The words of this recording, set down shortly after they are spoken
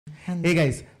Hey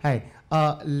guys, hi.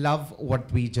 Love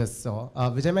what we just saw.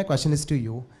 Vijay, my question is to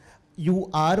you. You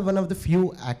are one of the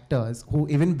few actors who,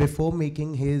 even before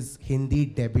making his Hindi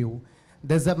debut,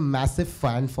 there's a massive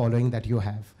fan following that you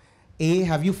have. A,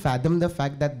 have you fathomed the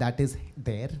fact that that is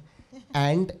there?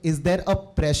 And is there a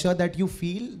pressure that you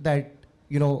feel that,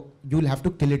 you know, you'll have to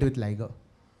kill it with Liger?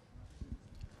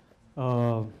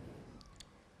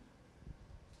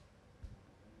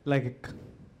 Like,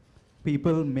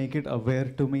 people make it aware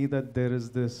to me that there is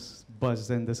this buzz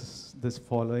and this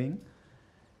following.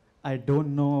 I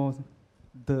don't know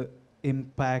the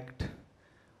impact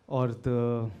or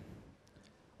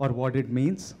what it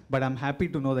means, but I'm happy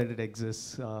to know that it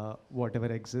exists, whatever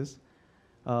exists.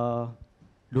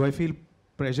 Do I feel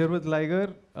pressure with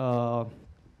Liger? No,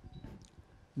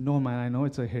 man. I know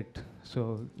it's a hit,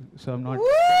 so I'm not.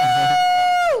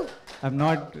 I'm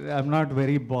not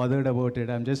very bothered about it.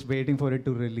 I'm just waiting for it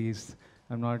to release.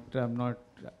 I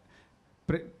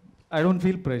don't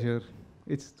feel pressure.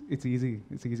 It's easy.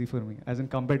 It's easy for me. As in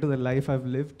compared to the life I've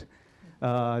lived,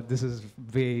 this is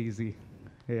way easy.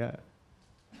 Yeah.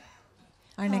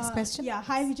 Our next question. Yeah.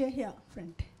 Hi Vijay here,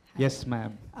 friend. Yes,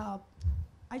 ma'am.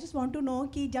 I just want to know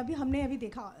कि जब भी हमने अभी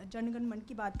देखा जनगण मन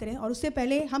की बात करें और उससे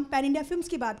पहले हम पैन इंडिया फिल्म्स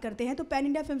की बात करते हैं तो पैन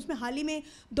इंडिया फिल्म्स में हाल ही में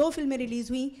 2 फिल्में रिलीज़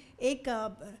हुई, एक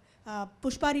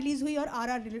पुष्पा रिलीज़ हुई और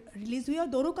आरआर रिलीज़ हुई और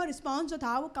दोनों का रिस्पांस जो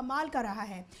था वो कमाल का रहा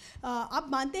है. आप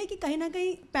मानते हैं कि कहीं ना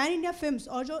कहीं पैन इंडिया फिल्म्स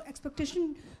और जो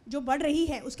एक्सपेक्टेशन जो बढ़ रही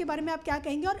है उसके बारे में आप क्या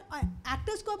कहेंगे? और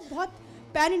एक्टर्स को बहुत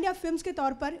पैन इंडिया फिल्म्स के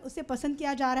तौर पर उससे पसंद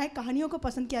किया जा रहा है, कहानियों को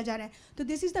पसंद किया जा रहा है, तो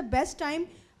this is the best time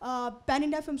pan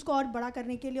India films को और बड़ा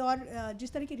करने के लिए और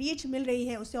जिस तरह की रीच मिल रही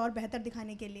है उससे और बेहतर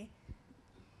दिखाने के लिए.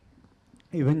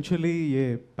 इवेंचुअली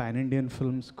ये पैन इंडियन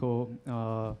फिल्म्स को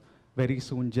very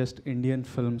soon just Indian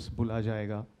films बुला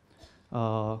जाएगा,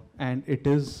 and it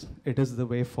is the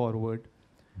way forward.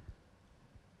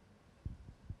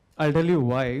 I'll tell you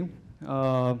why.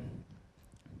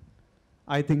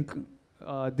 I think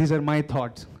these are my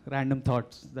thoughts, random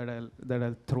thoughts that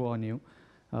I'll throw on you.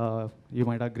 You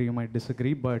might agree, you might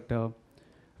disagree, but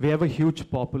we have a huge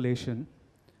population,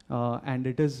 and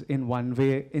it is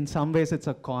in some ways it's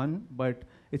a con, but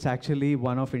it's actually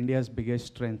one of India's biggest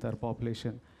strength, our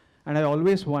population. And I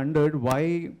always wondered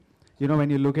why, when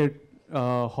you look at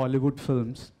Hollywood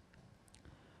films,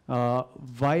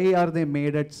 why are they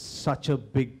made at such a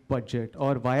big budget?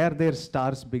 Or why are their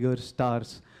stars bigger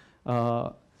stars?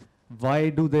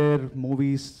 Why are their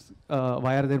movies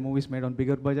made on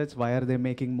bigger budgets? Why are they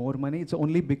making more money? It's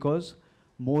only because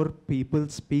more people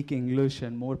speak English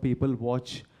and more people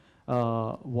watch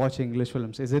English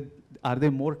films. Are they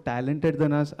more talented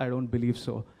than us? I don't believe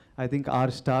so. I think our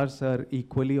stars are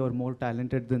equally or more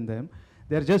talented than them.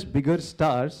 They're just bigger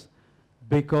stars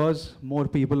because more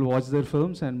people watch their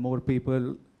films and more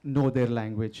people know their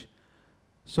language.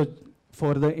 So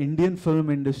for the Indian film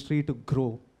industry to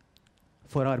grow,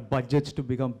 for our budgets to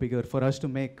become bigger, for us to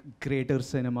make greater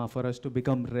cinema, for us to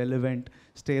become relevant,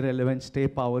 stay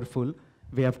powerful,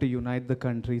 we have to unite the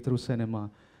country through cinema.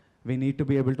 We need to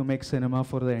be able to make cinema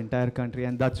for the entire country,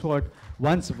 and that's what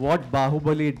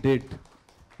Bahubali did,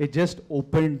 it just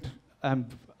opened.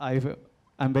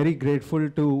 I'm very grateful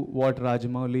to what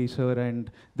Rajamouli sir and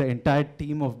the entire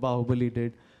team of Bahubali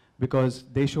did, because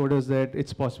they showed us that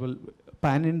it's possible.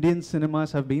 Pan-Indian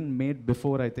cinemas have been made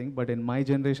before, I think, but in my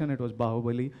generation it was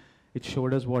Bahubali. It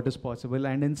showed us what is possible,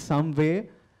 and in some way,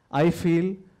 I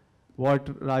feel what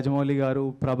Rajamouli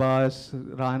Garu, Prabhas,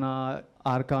 Rana,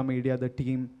 Arka Media, the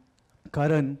team,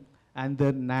 Karan, and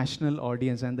the national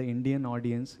audience and the Indian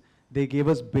audience, they gave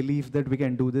us belief that we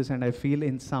can do this, and I feel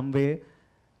in some way,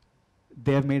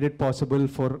 they have made it possible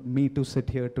for me to sit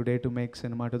here today to make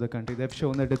cinema to the country. They've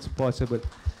shown that it's possible.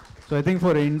 So I think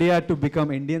for India to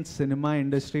become, Indian cinema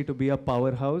industry to be a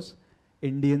powerhouse,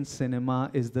 Indian cinema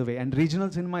is the way. And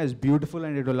regional cinema is beautiful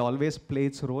and it will always play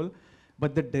its role.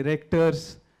 But the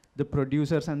directors, the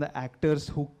producers and the actors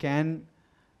who can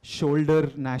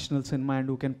shoulder national cinema and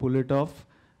who can pull it off,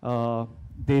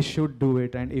 they should do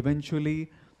it. And eventually,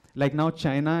 like now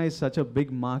China is such a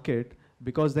big market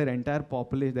because their entire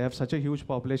population, they have such a huge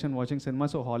population watching cinema,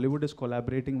 so Hollywood is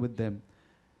collaborating with them.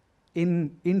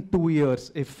 In 2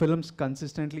 years, if films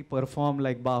consistently perform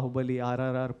like Bahubali,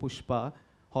 RRR, Pushpa,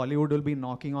 Hollywood will be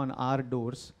knocking on our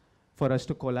doors for us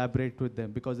to collaborate with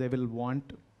them because they will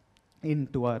want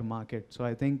into our market. So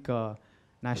I think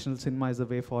national cinema is the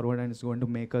way forward, and it's going to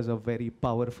make us a very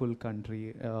powerful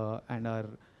country and our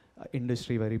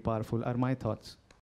industry very powerful, are my thoughts.